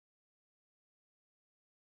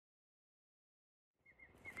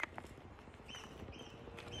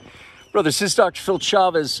Brothers, this is Dr. Phil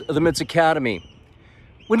Chavez of the Men's Academy.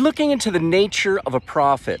 When looking into the nature of a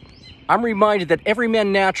prophet, I'm reminded that every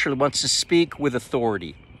man naturally wants to speak with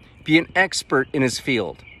authority, be an expert in his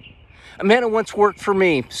field. A man who once worked for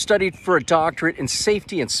me studied for a doctorate in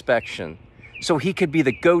safety inspection so he could be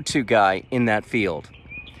the go-to guy in that field.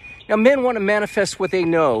 Now, men want to manifest what they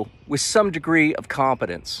know with some degree of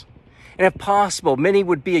competence. And if possible, many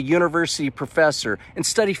would be a university professor and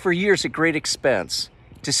study for years at great expense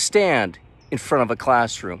to stand in front of a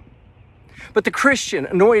classroom. But the Christian,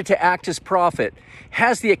 anointed to act as prophet,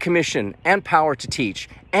 has the commission and power to teach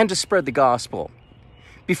and to spread the gospel.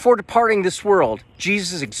 Before departing this world,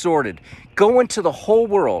 Jesus exhorted, "Go into the whole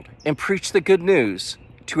world and preach the good news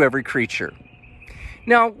to every creature."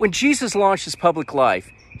 Now, when Jesus launched his public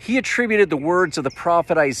life, he attributed the words of the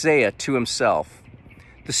prophet Isaiah to himself.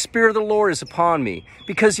 "The Spirit of the Lord is upon me,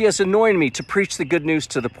 because he has anointed me to preach the good news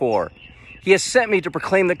to the poor. He has sent me to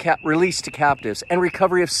proclaim the release to captives and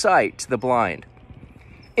recovery of sight to the blind."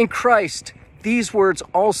 In Christ, these words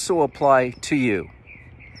also apply to you.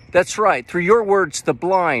 That's right, through your words, the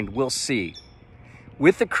blind will see.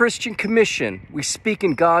 With the Christian commission, we speak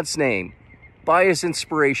in God's name, by his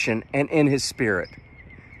inspiration and in his Spirit.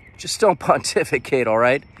 Just don't pontificate, all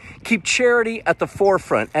right? Keep charity at the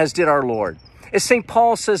forefront, as did our Lord. As St.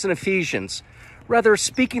 Paul says in Ephesians, rather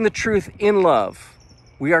speaking the truth in love,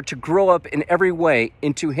 we are to grow up in every way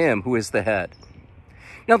into him who is the head.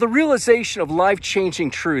 Now, the realization of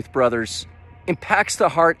life-changing truth, brothers, impacts the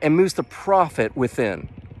heart and moves the prophet within.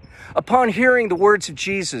 Upon hearing the words of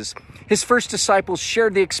Jesus, his first disciples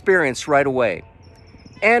shared the experience right away.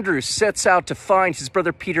 Andrew sets out to find his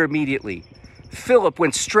brother Peter immediately. Philip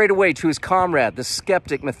went straight away to his comrade, the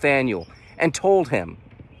skeptic Nathanael, and told him,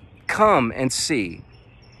 "Come and see."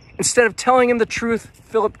 Instead of telling him the truth,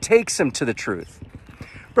 Philip takes him to the truth.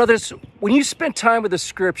 Brothers, when you spend time with the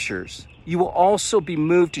scriptures, you will also be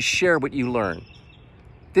moved to share what you learn.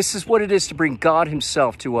 This is what it is to bring God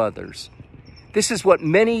himself to others. This is what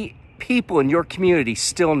many people in your community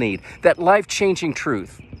still need, that life-changing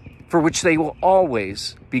truth for which they will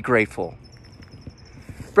always be grateful.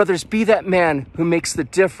 Brothers, be that man who makes the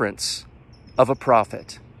difference of a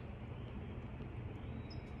prophet.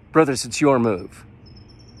 Brothers, it's your move.